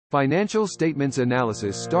Financial statements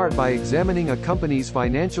analysis start by examining a company's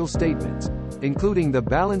financial statements, including the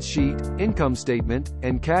balance sheet, income statement,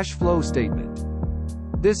 and cash flow statement.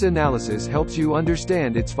 This analysis helps you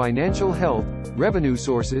understand its financial health, revenue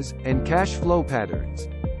sources, and cash flow patterns.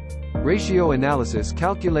 Ratio analysis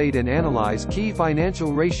calculate and analyze key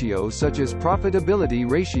financial ratios such as profitability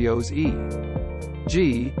ratios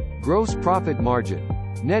e.g., gross profit margin,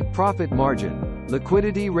 net profit margin,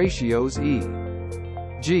 liquidity ratios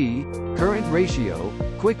e.g., current ratio,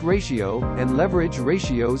 quick ratio, and leverage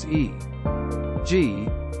ratios e.g.,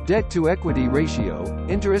 debt to equity ratio,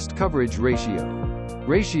 interest coverage ratio.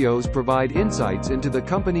 Ratios provide insights into the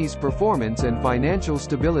company's performance and financial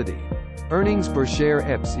stability. Earnings per share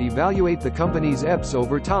EPS evaluate the company's EPS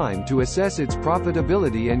over time to assess its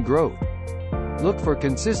profitability and growth. Look for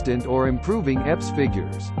consistent or improving EPS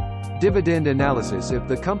figures. Dividend analysis if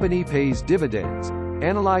the company pays dividends.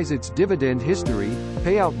 Analyze its dividend history,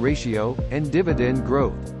 payout ratio, and dividend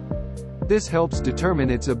growth. This helps determine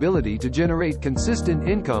its ability to generate consistent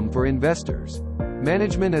income for investors.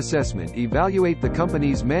 Management assessment evaluate the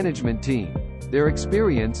company's management team, their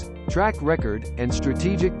experience, track record, and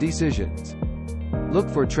strategic decisions. Look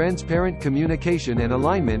for transparent communication and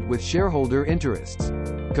alignment with shareholder interests.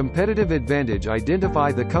 Competitive advantage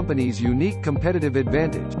identify the company's unique competitive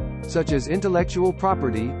advantage, such as intellectual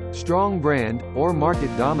property, strong brand, or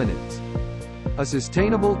market dominance. A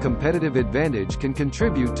sustainable competitive advantage can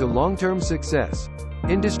contribute to long-term success.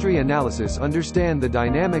 Industry analysis understand the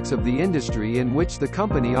dynamics of the industry in which the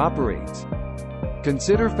company operates.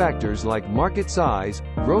 Consider factors like market size,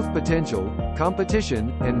 growth potential,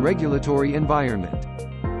 competition, and regulatory environment.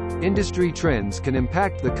 Industry trends can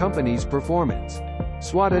impact the company's performance.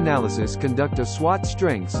 SWOT analysis conduct a SWOT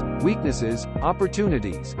strengths, weaknesses,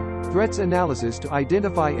 opportunities, threats analysis to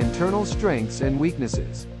identify internal strengths and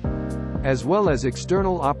weaknesses, as well as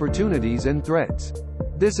external opportunities and threats.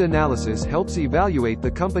 This analysis helps evaluate the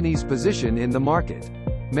company's position in the market.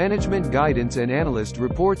 Management guidance and analyst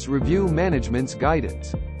reports review management's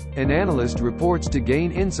guidance. An analyst reports to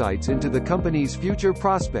gain insights into the company's future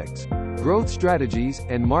prospects, growth strategies,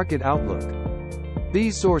 and market outlook.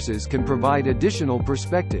 These sources can provide additional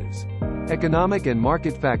perspectives. Economic and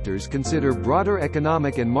market factors consider broader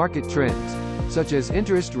economic and market trends, such as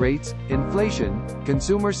interest rates, inflation,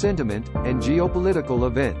 consumer sentiment, and geopolitical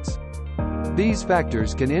events. These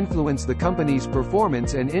factors can influence the company's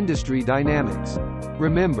performance and industry dynamics.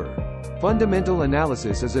 Remember, fundamental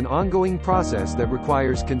analysis is an ongoing process that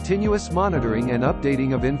requires continuous monitoring and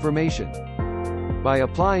updating of information. By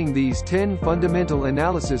applying these 10 fundamental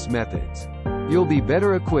analysis methods, you'll be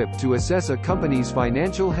better equipped to assess a company's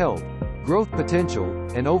financial health, growth potential,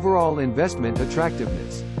 and overall investment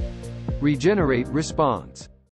attractiveness. Regenerate response.